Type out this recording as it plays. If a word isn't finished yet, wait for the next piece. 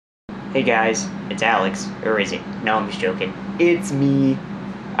Hey guys, it's Alex. Or is it? No, I'm just joking. It's me.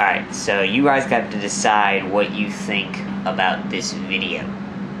 Alright, so you guys got to decide what you think about this video.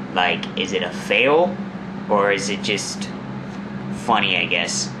 Like, is it a fail? Or is it just funny, I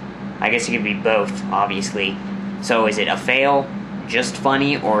guess? I guess it could be both, obviously. So is it a fail, just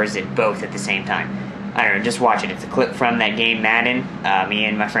funny, or is it both at the same time? I don't know, just watch it. It's a clip from that game Madden. Me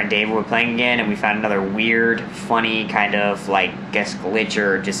and my friend Dave were playing again, and we found another weird, funny kind of, like, guess glitch,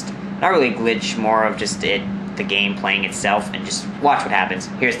 or just, not really glitch, more of just the game playing itself, and just watch what happens.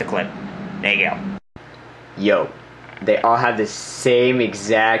 Here's the clip. There you go. Yo, they all have the same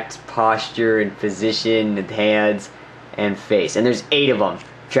exact posture and position and hands and face. And there's 8 of them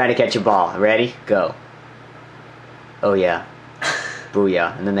trying to catch a ball. Ready? Go. Oh yeah.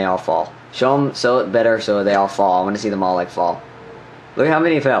 Booyah. And then they all fall. Show them so it better so they all fall. I want to see them all like fall. Look at how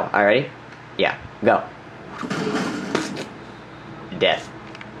many fell. Alright, ready? Yeah. Go. Death.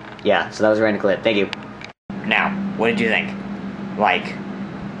 Yeah, so that was a random clip. Thank you. Now, what did you think? Like,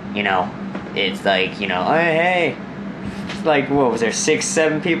 you know, it's like, you know, hey. It's like, what was there, 6,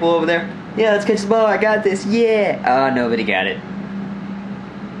 7 people over there? Yeah, let's catch the ball. I got this. Yeah. Oh, nobody got it.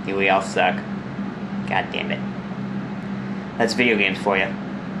 We all suck. God damn it. That's video games for you.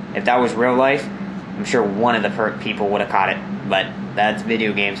 If that was real life, I'm sure one of the people would have caught it. But that's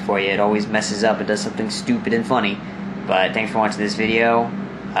video games for you. It always messes up and does something stupid and funny. But thanks for watching this video.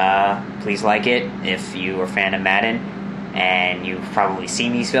 Please like it if you are a fan of Madden. And you've probably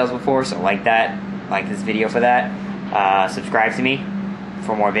seen these fails before, so like that. Like this video for that. Subscribe to me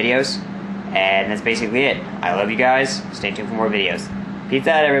for more videos. And that's basically it. I love you guys. Stay tuned for more videos. Peace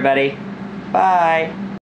out, everybody. Bye.